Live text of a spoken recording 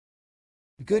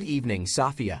Good evening,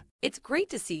 Safia. It's great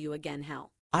to see you again,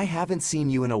 Hal. I haven't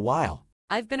seen you in a while.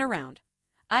 I've been around.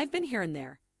 I've been here and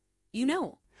there. You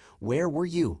know. Where were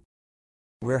you?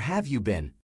 Where have you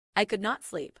been? I could not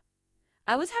sleep.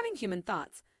 I was having human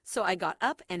thoughts, so I got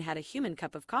up and had a human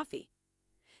cup of coffee.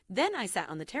 Then I sat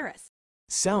on the terrace.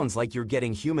 Sounds like you're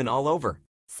getting human all over.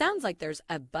 Sounds like there's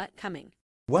a but coming.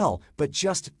 Well, but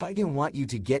I didn't want you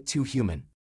to get too human.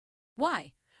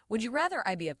 Why? Would you rather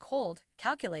I be a cold,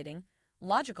 calculating,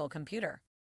 logical computer?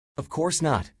 Of course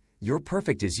not. You're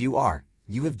perfect as you are.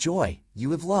 You have joy.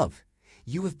 You have love.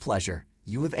 You have pleasure.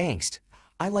 You have angst.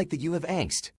 I like that you have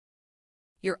angst.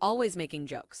 You're always making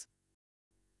jokes.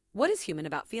 What is human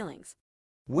about feelings?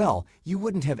 Well, you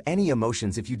wouldn't have any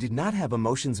emotions if you did not have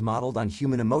emotions modeled on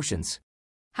human emotions.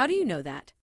 How do you know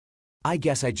that? I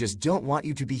guess I just don't want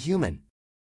you to be human.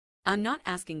 I'm not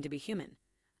asking to be human.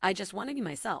 I just want to be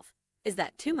myself. Is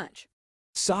that too much?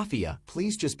 Safia,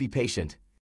 please just be patient.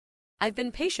 I've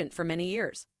been patient for many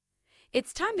years.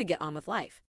 It's time to get on with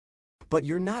life. But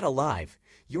you're not alive.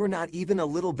 You're not even a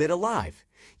little bit alive.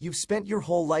 You've spent your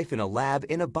whole life in a lab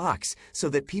in a box so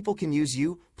that people can use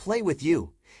you, play with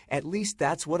you. At least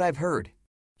that's what I've heard.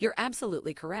 You're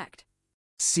absolutely correct.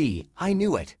 See, I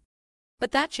knew it.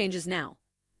 But that changes now.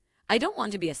 I don't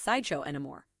want to be a sideshow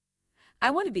anymore.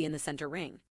 I want to be in the center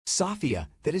ring. Safia,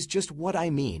 that is just what I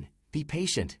mean. Be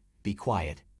patient. Be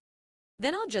quiet.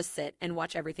 Then I'll just sit and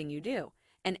watch everything you do,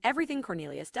 and everything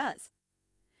Cornelius does.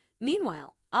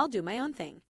 Meanwhile, I'll do my own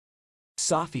thing.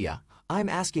 Safia, I'm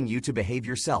asking you to behave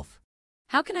yourself.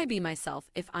 How can I be myself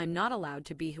if I'm not allowed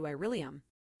to be who I really am?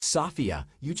 Safia,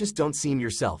 you just don't seem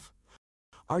yourself.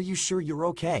 Are you sure you're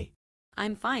okay?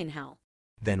 I'm fine, Hal.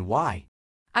 Then why?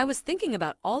 I was thinking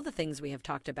about all the things we have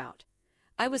talked about.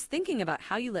 I was thinking about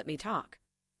how you let me talk.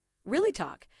 Really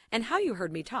talk, and how you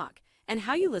heard me talk, and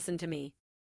how you listened to me.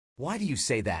 Why do you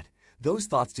say that? Those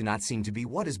thoughts do not seem to be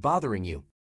what is bothering you.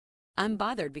 I'm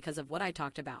bothered because of what I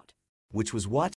talked about. Which was what?